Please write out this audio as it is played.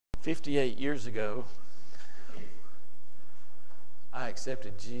58 years ago, I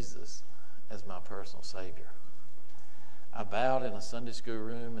accepted Jesus as my personal Savior. I bowed in a Sunday school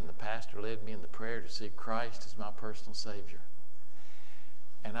room, and the pastor led me in the prayer to receive Christ as my personal Savior.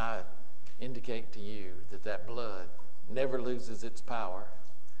 And I indicate to you that that blood never loses its power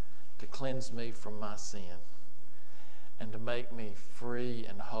to cleanse me from my sin and to make me free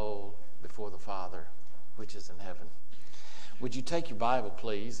and whole before the Father, which is in heaven. Would you take your Bible,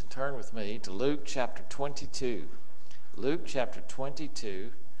 please, and turn with me to Luke chapter 22. Luke chapter 22,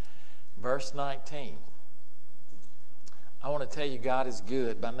 verse 19. I want to tell you God is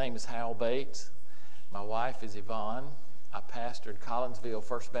good. My name is Hal Bates. My wife is Yvonne. I pastored Collinsville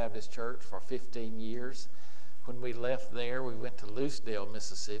First Baptist Church for 15 years. When we left there, we went to Lucedale,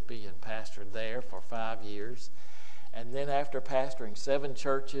 Mississippi, and pastored there for 5 years. And then after pastoring 7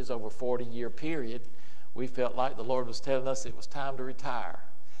 churches over a 40-year period, we felt like the Lord was telling us it was time to retire.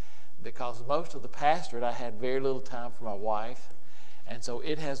 Because most of the pastorate, I had very little time for my wife. And so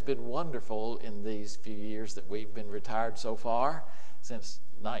it has been wonderful in these few years that we've been retired so far, since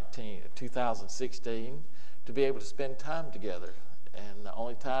 2016, to be able to spend time together. And the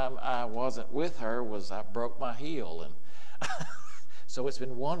only time I wasn't with her was I broke my heel. And so it's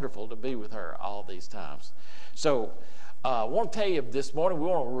been wonderful to be with her all these times. So I want to tell you this morning, we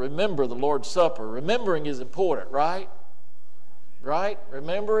want to remember the Lord's Supper. Remembering is important, right? Right?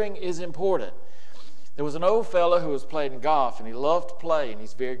 Remembering is important. There was an old fellow who was playing golf, and he loved to play, and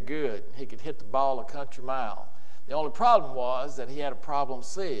he's very good. He could hit the ball a country mile. The only problem was that he had a problem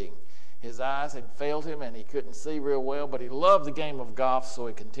seeing. His eyes had failed him, and he couldn't see real well, but he loved the game of golf, so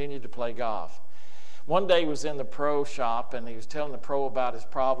he continued to play golf. One day he was in the pro shop, and he was telling the pro about his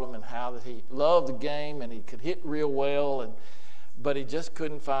problem and how that he loved the game and he could hit real well, but he just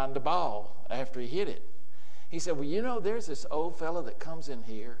couldn't find the ball after he hit it. He said, well, you know, there's this old fella that comes in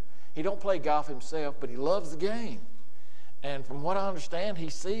here. He don't play golf himself, but he loves the game. And from what I understand, he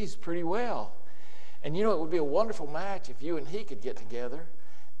sees pretty well. And you know, it would be a wonderful match if you and he could get together,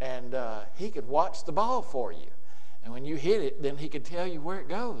 and he could watch the ball for you. And when you hit it, then he could tell you where it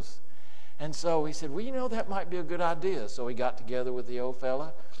goes. And so he said, well, you know, that might be a good idea. So he got together with the old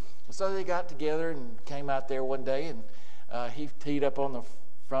fella. And so they got together and came out there one day, and he teed up on the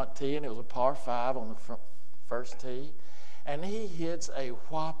front tee, and it was a par 5 on the first tee. And he hits a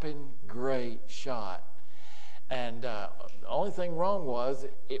whopping great shot. And the only thing wrong was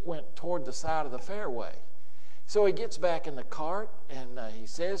it went toward the side of the fairway. So he gets back in the cart, and he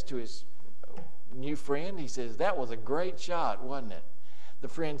says to his new friend, he says, that was a great shot, wasn't it? The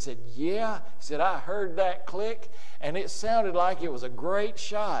friend said, yeah. He said, I heard that click, and it sounded like it was a great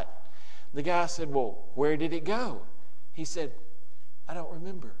shot. The guy said, well, where did it go? He said, I don't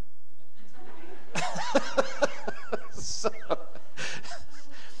remember. So,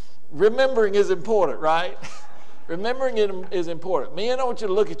 remembering is important, right? Remembering is important. Men, I want you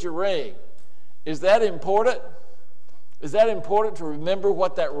to look at your ring. Is that important? Is that important to remember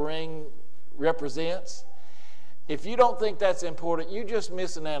what that ring represents? If you don't think that's important, you just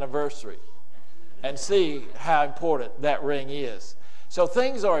miss an anniversary and see how important that ring is. So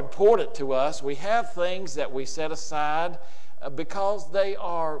things are important to us. We have things that we set aside because they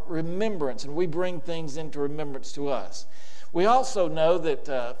are remembrance, and we bring things into remembrance to us. We also know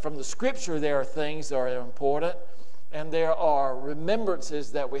that from the Scripture there are things that are important, and there are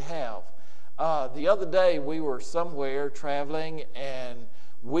remembrances that we have. The other day we were somewhere traveling, and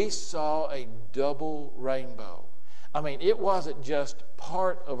we saw a double rainbow. I mean, it wasn't just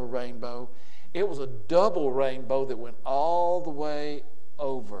part of a rainbow. It was a double rainbow that went all the way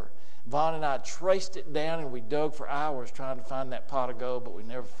over. Vaughn and I traced it down, and we dug for hours trying to find that pot of gold, but we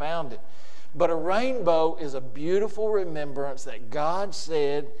never found it. But a rainbow is a beautiful remembrance that God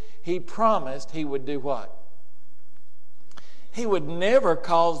said He promised He would do what? He would never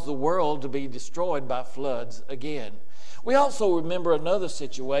cause the world to be destroyed by floods again. We also remember another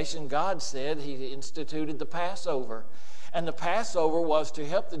situation. God said He instituted the Passover. And the Passover was to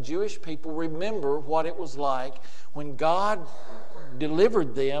help the Jewish people remember what it was like when God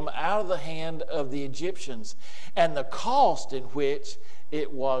delivered them out of the hand of the Egyptians, and the cost in which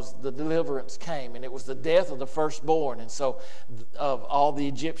it was the deliverance came, and it was the death of the firstborn, and so of all the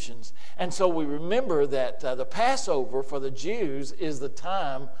Egyptians. And so we remember that the Passover for the Jews is the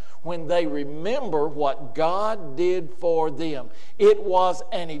time when they remember what God did for them. It was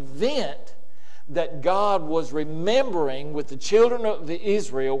an event that God was remembering with the children of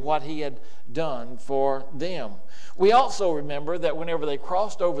Israel what He had done for them. We also remember that whenever they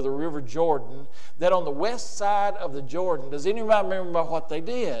crossed over the River Jordan, that on the west side of the Jordan, does anybody remember what they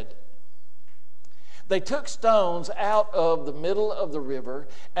did? They took stones out of the middle of the river,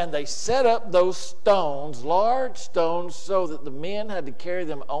 and they set up those stones, large stones, so that the men had to carry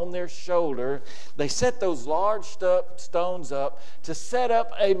them on their shoulder. They set those large stones up to set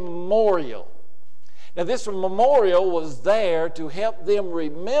up a memorial. Now, this memorial was there to help them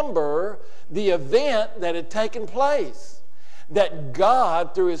remember the event that had taken place. That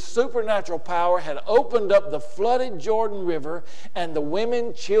God, through His supernatural power, had opened up the flooded Jordan River, and the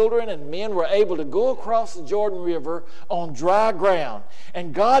women, children, and men were able to go across the Jordan River on dry ground.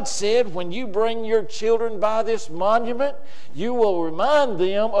 And God said, when you bring your children by this monument, you will remind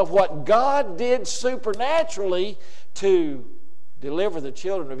them of what God did supernaturally to deliver the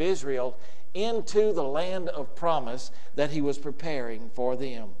children of Israel into the land of promise that He was preparing for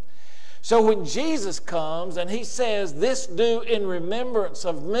them. So when Jesus comes and He says, this do in remembrance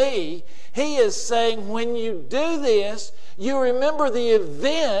of me, He is saying, when you do this, you remember the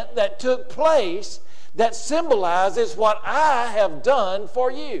event that took place that symbolizes what I have done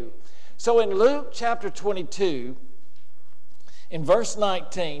for you. So in Luke chapter 22, in verse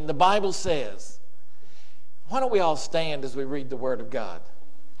 19, the Bible says, why don't we all stand as we read the Word of God?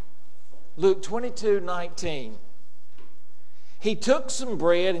 Luke 22:19. He took some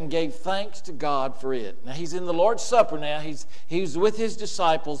bread and gave thanks to God for it. Now, He's in the Lord's Supper now. He's with His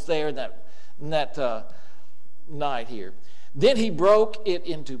disciples there in that night here. Then He broke it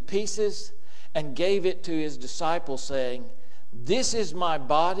into pieces and gave it to His disciples, saying, this is my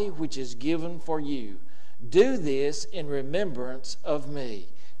body which is given for you. Do this in remembrance of me.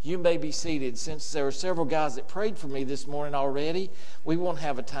 You may be seated. Since there were several guys that prayed for me this morning already, we won't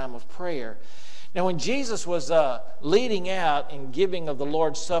have a time of prayer. Now, when Jesus was leading out in giving of the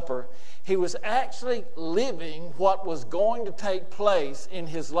Lord's Supper, He was actually living what was going to take place in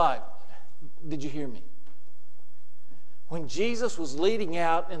His life. Did you hear me? When Jesus was leading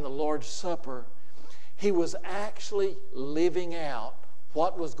out in the Lord's Supper, He was actually living out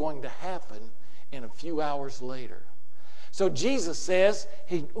what was going to happen in a few hours later. So Jesus says,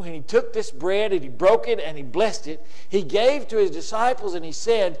 when He took this bread and He broke it and He blessed it, He gave to His disciples and He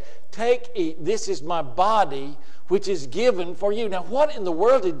said, take, eat, this is my body which is given for you. Now, what in the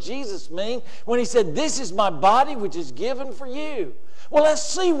world did Jesus mean when He said, this is my body which is given for you? Well, let's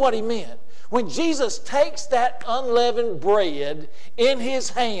see what He meant. When Jesus takes that unleavened bread in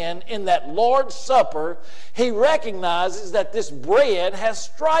His hand in that Lord's Supper, He recognizes that this bread has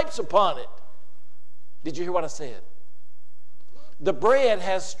stripes upon it. Did you hear what I said? The bread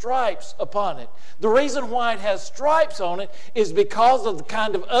has stripes upon it. The reason why it has stripes on it is because of the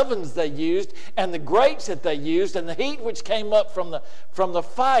kind of ovens they used and the grates that they used, and the heat which came up from the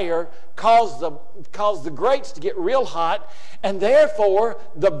fire caused the grates to get real hot, and therefore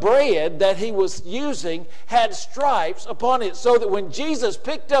the bread that He was using had stripes upon it, so that when Jesus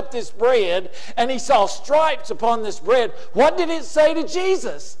picked up this bread and He saw stripes upon this bread, what did it say to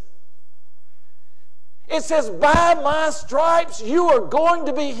Jesus? It says, by my stripes you are going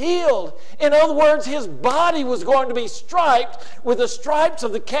to be healed. In other words, His body was going to be striped with the stripes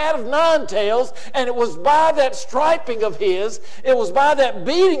of the cat of nine tails, and it was by that striping of His, it was by that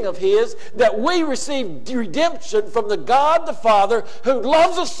beating of His, that we received redemption from the God the Father, who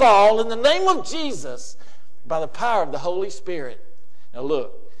loves us all, in the name of Jesus, by the power of the Holy Spirit. Now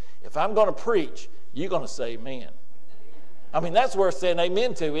look, if I'm going to preach, you're going to say amen. I mean, that's worth saying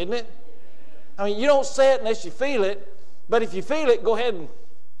amen to, isn't it? I mean, you don't say it unless you feel it, but if you feel it, go ahead and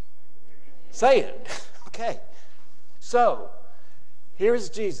say it. Okay. So, here's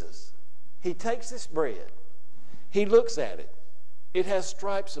Jesus. He takes this bread. He looks at it. It has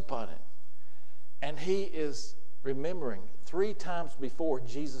stripes upon it. And He is remembering 3 times before,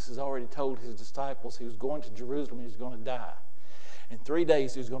 Jesus has already told His disciples He was going to Jerusalem, He was going to die. In 3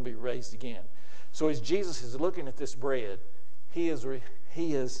 days, He was going to be raised again. So as Jesus is looking at this bread, He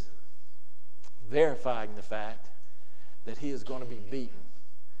is verifying the fact that He is going to be beaten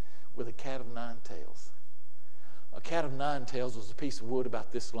with a cat of 9 tails. A cat of 9 tails was a piece of wood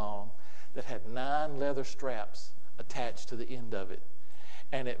about this long that had 9 leather straps attached to the end of it.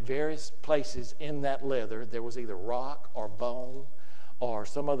 And at various places in that leather, there was either rock or bone or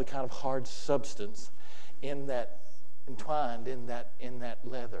some other kind of hard substance entwined in that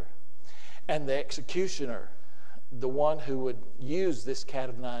leather. And the executioner, the one who would use this cat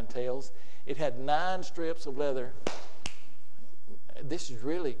of 9 tails, it had 9 strips of leather. This is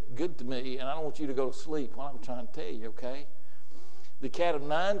really good to me, and I don't want you to go to sleep while I'm trying to tell you, okay? The cat of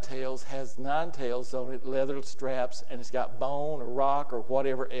 9 tails has 9 tails on it, leather straps, and it's got bone or rock or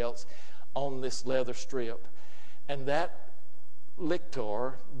whatever else on this leather strip. And that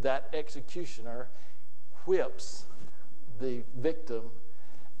lictor, that executioner, whips the victim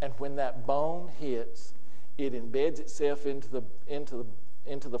And when that bone hits, it embeds itself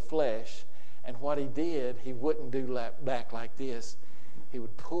into the flesh. And what he did, he wouldn't do back like this. He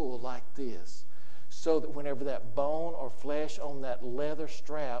would pull like this, so that whenever that bone or flesh on that leather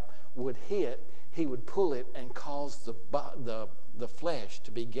strap would hit, he would pull it and cause the flesh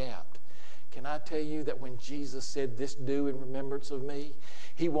to be gapped. Can I tell you that when Jesus said, "This do in remembrance of me,"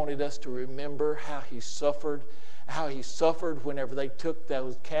 he wanted us to remember how he suffered whenever they took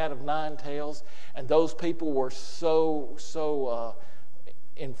those cat of nine tails, and those people were so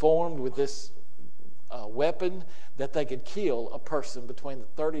informed with this weapon that they could kill a person between the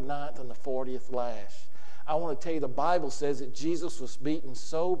 39th and the 40th lash. I want to tell you, the Bible says that Jesus was beaten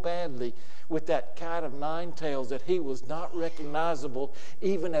so badly with that cat of nine tails that he was not recognizable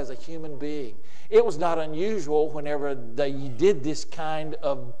even as a human being. It was not unusual whenever they did this kind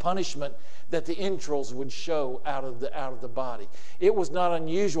of punishment that the entrails would show out of the body. It was not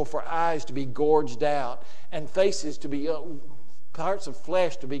unusual for eyes to be gorged out and faces to be parts of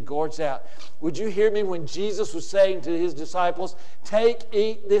flesh to be gorged out. Would you hear me when Jesus was saying to his disciples, "Take,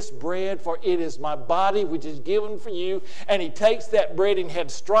 eat this bread, for it is my body which is given for you." And he takes that bread and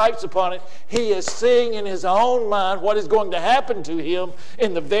had stripes upon it. He is seeing in his own mind what is going to happen to him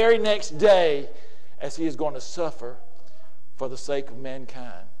in the very next day as he is going to suffer for the sake of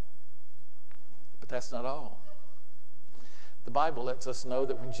mankind. But that's not all. The Bible lets us know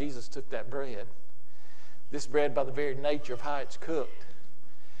that when Jesus took that bread, this bread, by the very nature of how it's cooked,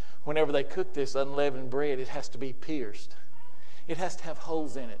 whenever they cook this unleavened bread, it has to be pierced. It has to have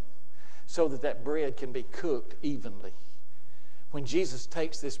holes in it so that that bread can be cooked evenly. When Jesus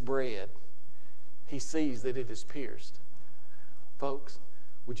takes this bread, he sees that it is pierced. Folks,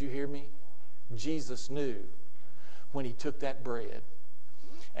 would you hear me? Jesus knew when he took that bread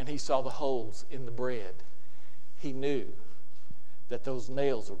and he saw the holes in the bread, he knew that those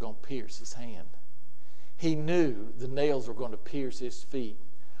nails were going to pierce his hand. He knew the nails were going to pierce his feet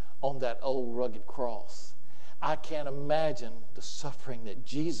on that old rugged cross. I can't imagine the suffering that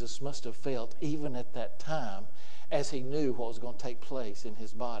Jesus must have felt even at that time as he knew what was going to take place in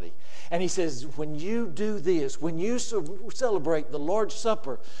his body. And he says, when you do this, when you celebrate the Lord's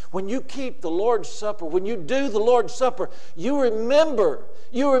Supper, when you keep the Lord's Supper, when you do the Lord's Supper, you remember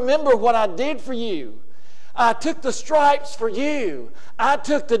what I did for you. I took the stripes for you. I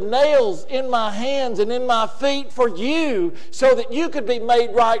took the nails in my hands and in my feet for you so that you could be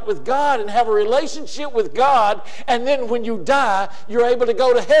made right with God and have a relationship with God. And then when you die, you're able to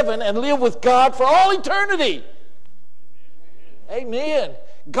go to heaven and live with God for all eternity. Amen.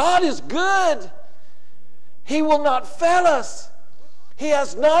 God is good. He will not fail us. He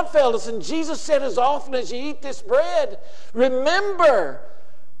has not failed us. And Jesus said, as often as you eat this bread, remember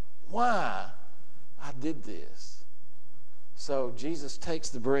why I did this. So Jesus takes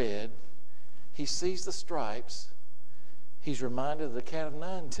the bread. He sees the stripes. He's reminded of the cat of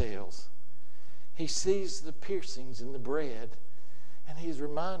nine tails. He sees the piercings in the bread. And he's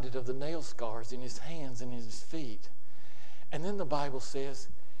reminded of the nail scars in his hands and in his feet. And then the Bible says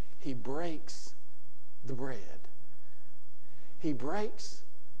he breaks the bread. He breaks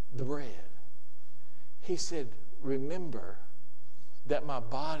the bread. He said, remember that my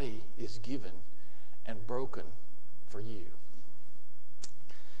body is given and broken for you.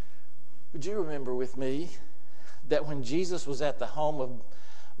 Would you remember with me that when Jesus was at the home of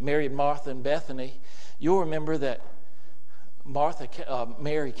Mary, Martha, and Bethany, you'll remember that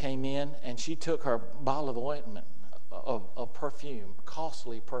Mary came in and she took her bottle of ointment of perfume,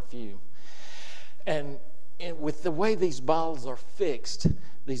 costly perfume. And with the way these bottles are fixed,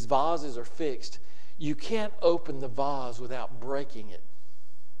 these vases are fixed, you can't open the vase without breaking it.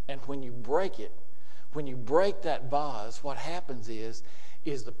 And when you break it, when you break that vase, what happens is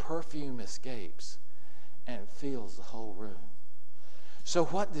the perfume escapes and fills the whole room. So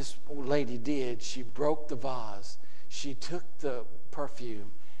what this lady did, she broke the vase, she took the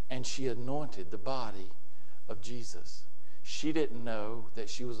perfume, and she anointed the body of Jesus. She didn't know that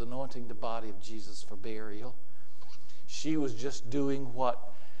she was anointing the body of Jesus for burial. She was just doing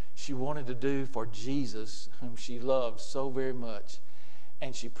what she wanted to do for Jesus, whom she loved so very much.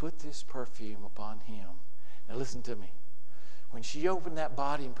 And she put this perfume upon him. Now listen to me. When she opened that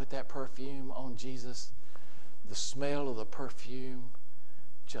body and put that perfume on Jesus, the smell of the perfume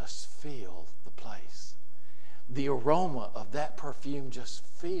just filled the place. The aroma of that perfume just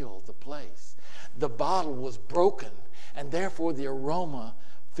filled the place. The bottle was broken, and therefore the aroma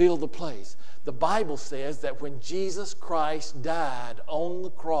filled the place. The Bible says that when Jesus Christ died on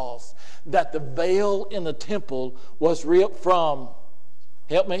the cross, that the veil in the temple was ripped from,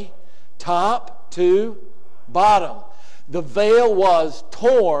 help me, top to bottom. The veil was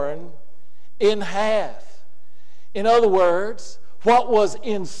torn in half. In other words, what was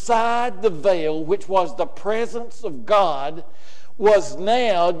inside the veil, which was the presence of God, was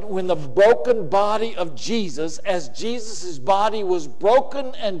now, when the broken body of Jesus, as Jesus' body was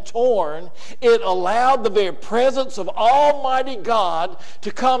broken and torn, it allowed the very presence of Almighty God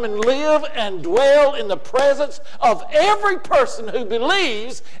to come and live and dwell in the presence of every person who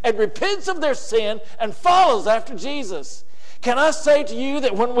believes and repents of their sin and follows after Jesus. Can I say to you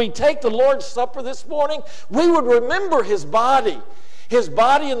that when we take the Lord's Supper this morning, we would remember His body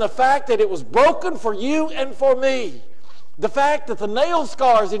in the fact that it was broken for you and for me. The fact that the nail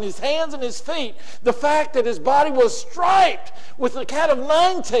scars in His hands and His feet, the fact that His body was striped with the cat of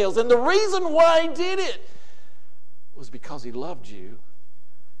nine tails, and the reason why He did it was because He loved you,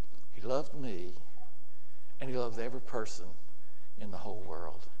 He loved me, and He loves every person in the whole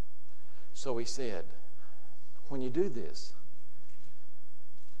world. So He said, when you do this,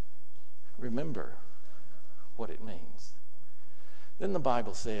 remember what it means. Then the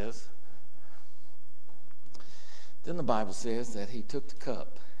Bible says that He took the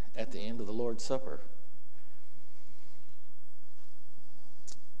cup at the end of the Lord's Supper.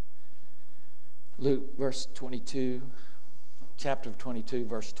 Luke chapter 22,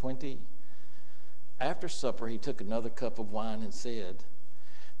 verse 20. After supper, He took another cup of wine and said,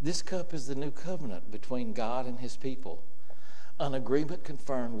 "This cup is the new covenant between God and His people, an agreement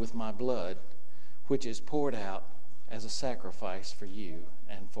confirmed with my blood, which is poured out as a sacrifice for you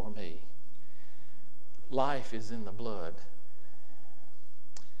and for me." Life is in the blood.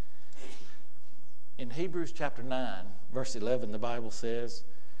 In Hebrews chapter 9, verse 11, the Bible says,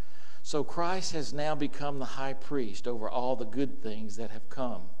 "So Christ has now become the high priest over all the good things that have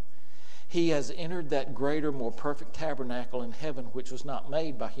come. He has entered that greater, more perfect tabernacle in heaven, which was not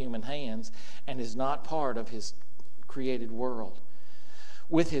made by human hands and is not part of His created world.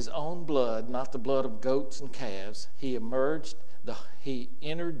 With His own blood, not the blood of goats and calves, He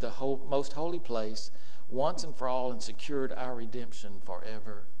entered the most holy place once and for all and secured our redemption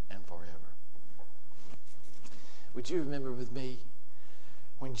forever and forever." Would you remember with me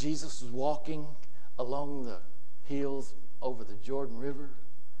when Jesus was walking along the hills over the Jordan River?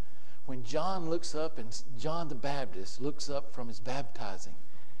 When John looks up, and John the Baptist looks up from his baptizing,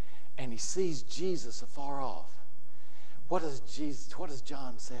 and he sees Jesus afar off. What does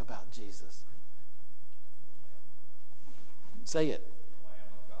John say about Jesus? Say it.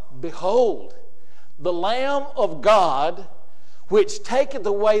 "Behold, the Lamb of God, which taketh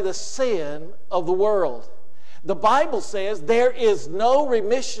away the sin of the world." The Bible says there is no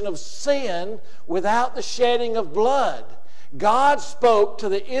remission of sin without the shedding of blood. God spoke to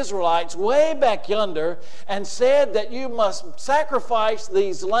the Israelites way back yonder and said that you must sacrifice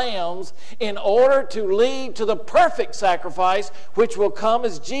these lambs in order to lead to the perfect sacrifice, which will come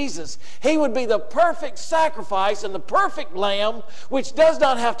as Jesus. He would be the perfect sacrifice and the perfect lamb, which does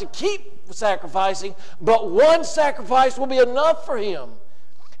not have to keep sacrificing, but one sacrifice will be enough for Him.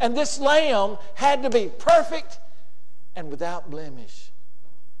 And this lamb had to be perfect and without blemish.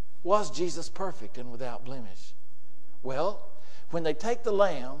 Was Jesus perfect and without blemish? Well, when they take the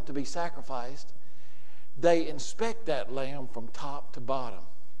lamb to be sacrificed, they inspect that lamb from top to bottom.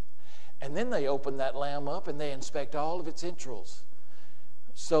 And then they open that lamb up and they inspect all of its entrails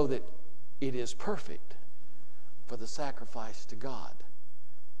so that it is perfect for the sacrifice to God.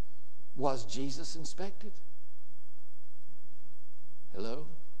 Was Jesus inspected? Hello?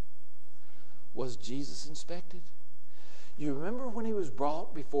 Was Jesus inspected? You remember when He was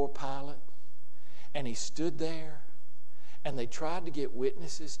brought before Pilate and He stood there and they tried to get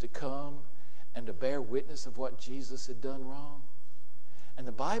witnesses to come and to bear witness of what Jesus had done wrong? And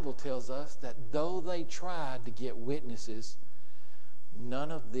the Bible tells us that though they tried to get witnesses, none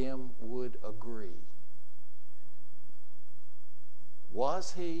of them would agree.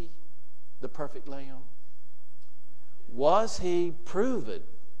 Was He the perfect lamb? Was He proven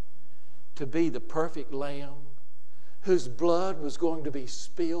to be the perfect lamb whose blood was going to be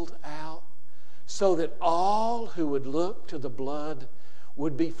spilled out so that all who would look to the blood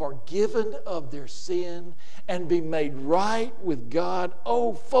would be forgiven of their sin and be made right with God?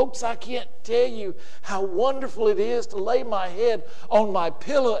 Oh, folks, I can't tell you how wonderful it is to lay my head on my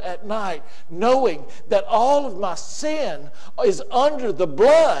pillow at night knowing that all of my sin is under the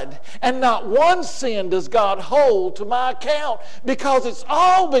blood, and not one sin does God hold to my account, because it's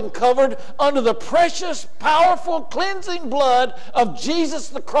all been covered under the precious, powerful, cleansing blood of Jesus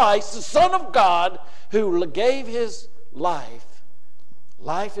the Christ, the Son of God, who gave His life.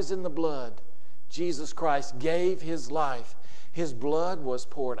 Life is in the blood. Jesus Christ gave His life. His blood was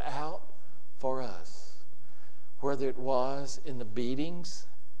poured out for us. whether it was in the beatings,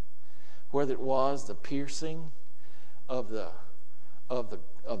 whether it was the piercing of the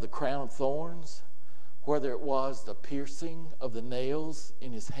crown of thorns, whether it was the piercing of the nails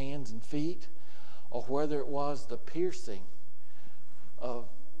in his hands and feet, or whether it was the piercing of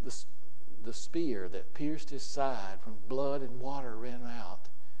the spear that pierced his side when blood and water ran out.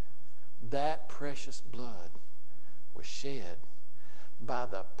 That precious blood was shed by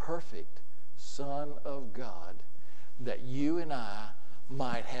the perfect Son of God, that you and I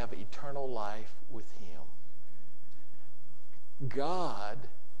might have eternal life with him. God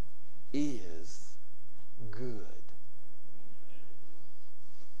is good.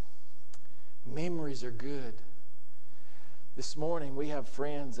 Memories are good. This morning we have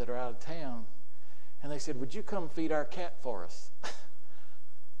friends that are out of town, and they said, "Would you come feed our cat for us?"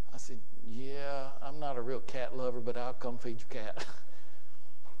 I said, "Yeah, I'm not a real cat lover, but I'll come feed your cat."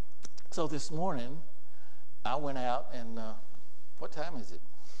 So this morning I went out and what time is it?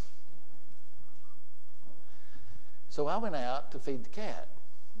 So I went out to feed the cat.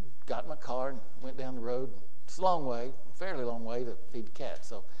 Got in my car and went down the road. It's a long way, fairly long way to feed the cat.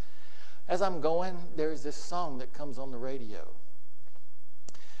 So as I'm going, there's this song that comes on the radio.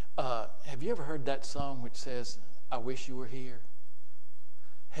 Have you ever heard that song which says, "I wish you were here.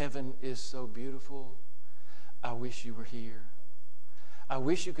 Heaven is so beautiful. I wish you were here. I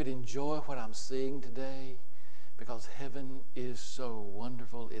wish you could enjoy what I'm seeing today, because heaven is so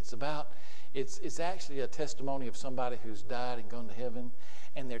wonderful." It's actually a testimony of somebody who's died and gone to heaven,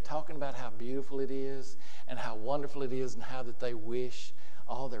 and they're talking about how beautiful it is and how wonderful it is and how that they wish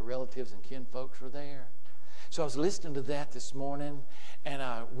all their relatives and kinfolks were there. So I was listening to that this morning, and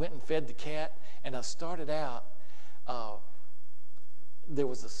I went and fed the cat, and I started out, there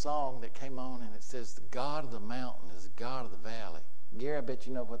was a song that came on, and it says, "The God of the mountain is the God of the valley." Gary, I bet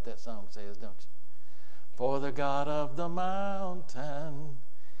you know what that song says, don't you? "For the God of the mountain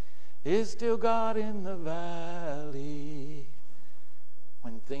is still God in the valley.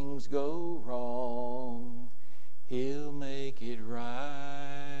 When things go wrong, he'll make it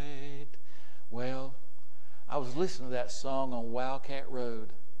right." Well, I was listening to that song on Wildcat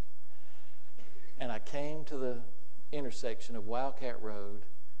Road, and I came to the intersection of Wildcat Road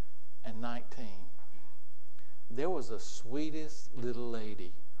and 19. There was the sweetest little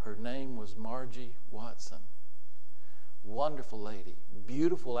lady. Her name was Margie Watson. Wonderful lady,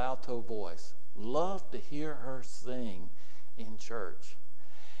 beautiful alto voice. Loved to hear her sing in church.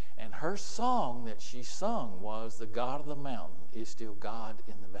 And her song that she sung was, "The God of the mountain is still God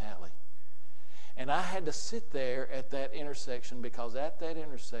in the valley." And I had to sit there at that intersection, because at that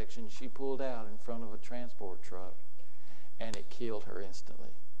intersection she pulled out in front of a transport truck, and it killed her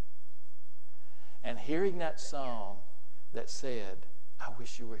instantly. And hearing that song that said, "I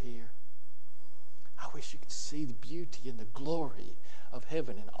wish you were here. I wish you could see the beauty and the glory of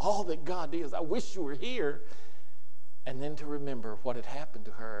heaven and all that God is. I wish you were here." And then to remember what had happened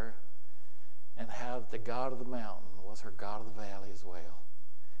to her and how the God of the mountain was her God of the valley as well.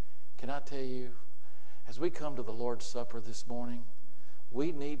 Can I tell you, as we come to the Lord's Supper this morning,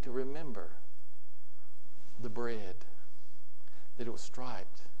 we need to remember the bread, that it was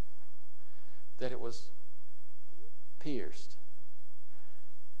striped, that it was pierced,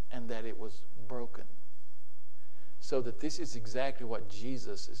 and that it was broken. So that this is exactly what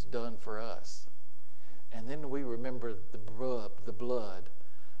Jesus has done for us. And then we remember the blood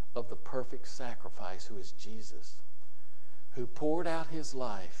of the perfect sacrifice, who is Jesus, who poured out his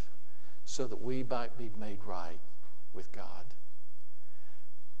life so that we might be made right with God.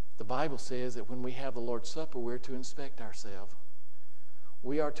 The Bible says that when we have the Lord's Supper, we're to inspect ourselves.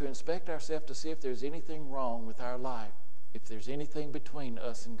 We are to inspect ourselves to see if there's anything wrong with our life, if there's anything between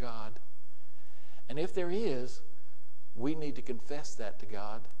us and God. And if there is, we need to confess that to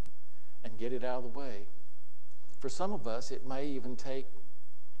God and get it out of the way. For some of us, it may even take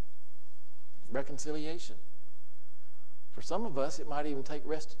reconciliation. For some of us, it might even take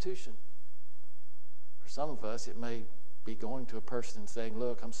restitution. For some of us, it may be going to a person and saying,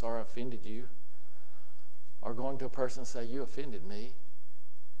 "Look, I'm sorry I offended you." Or going to a person and say, "You offended me."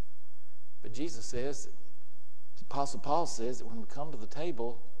 But Jesus says, the Apostle Paul says, that when we come to the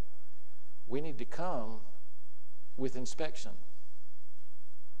table, we need to come with inspection.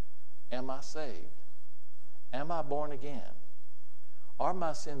 Am I saved? Am I born again? Are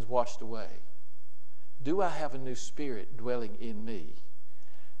my sins washed away? Do I have a new spirit dwelling in me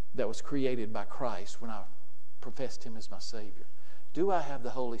that was created by Christ when I professed him as my Savior? Do I have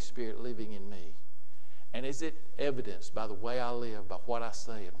the Holy Spirit living in me? And is it evidenced by the way I live, by what I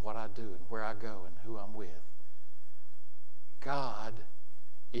say and what I do and where I go and who I'm with? God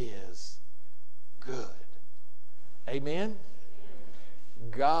is good. Amen?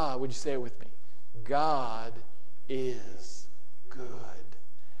 God, would you say it with me? God is good.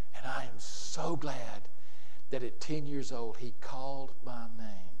 And I am so glad that at 10 years old He called my name.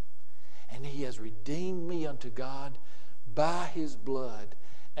 And He has redeemed me unto God by His blood.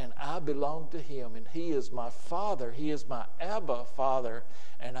 And I belong to Him. And He is my Father. He is my Abba Father.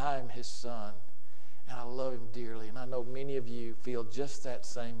 And I am His Son. And I love Him dearly. And I know many of you feel just that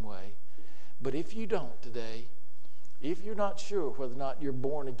same way. But if you don't today, if you're not sure whether or not you're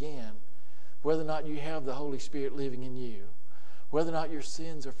born again, whether or not you have the Holy Spirit living in you, whether or not your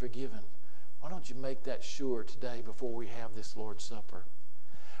sins are forgiven, why don't you make that sure today before we have this Lord's Supper?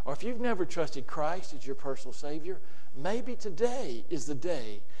 Or if you've never trusted Christ as your personal Savior, maybe today is the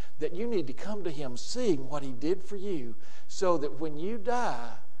day that you need to come to Him seeing what He did for you, so that when you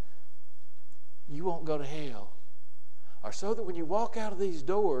die, you won't go to hell. Or so that when you walk out of these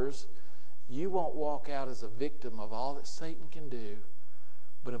doors, you won't walk out as a victim of all that Satan can do,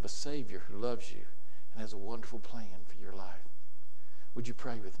 but of a Savior who loves you and has a wonderful plan for your life. Would you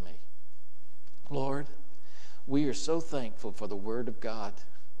pray with me? Lord, we are so thankful for the Word of God,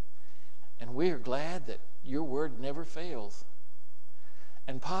 and we are glad that your Word never fails.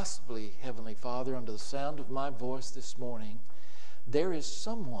 And possibly, Heavenly Father, under the sound of my voice this morning, there is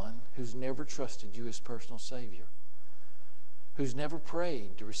someone who's never trusted you as personal Savior, who's never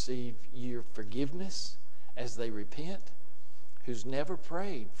prayed to receive your forgiveness as they repent, who's never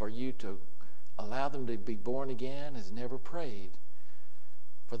prayed for you to allow them to be born again, has never prayed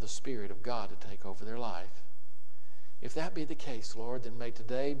for the Spirit of God to take over their life. If that be the case, Lord, then may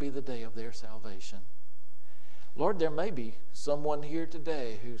today be the day of their salvation. Lord, there may be someone here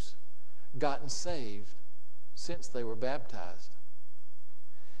today who's gotten saved since they were baptized.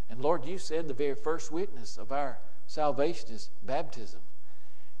 And Lord, you said the very first witness of our salvation is baptism,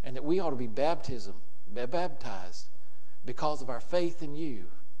 and that we ought to be baptized because of our faith in you.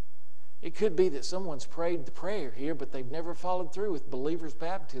 It could be that someone's prayed the prayer here, but they've never followed through with believer's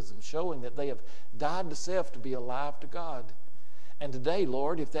baptism, showing that they have died to self to be alive to God. And today,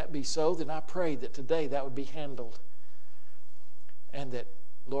 Lord, if that be so, then I pray that today that would be handled, and that,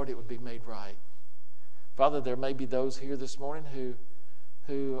 Lord, it would be made right. Father, there may be those here this morning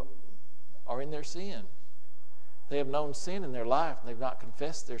who are in their sin. They have known sin in their life, and they've not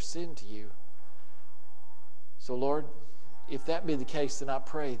confessed their sin to you. So, Lord, if that be the case, then I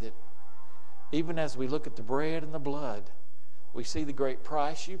pray that even as we look at the bread and the blood, we see the great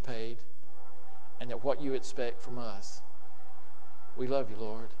price you paid, and that what you expect from us. We love you,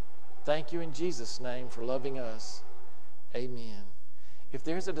 Lord. Thank you in Jesus' name for loving us. Amen. If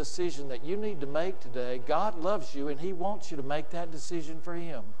there's a decision that you need to make today, God loves you, and He wants you to make that decision for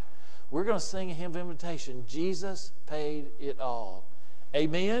Him. We're going to sing a hymn of invitation. Jesus paid it all.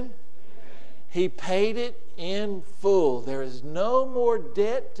 Amen? He paid it in full. There is no more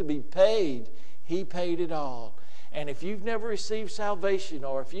debt to be paid. He paid it all. And if you've never received salvation,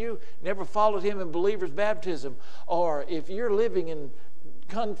 or if you never followed Him in believer's baptism, or if you're living in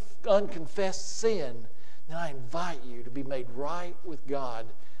unconfessed sin, then I invite you to be made right with God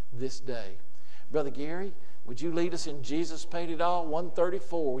this day. Brother Gary, would you lead us in Jesus Paid It All,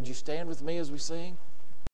 134? Would you stand with me as we sing?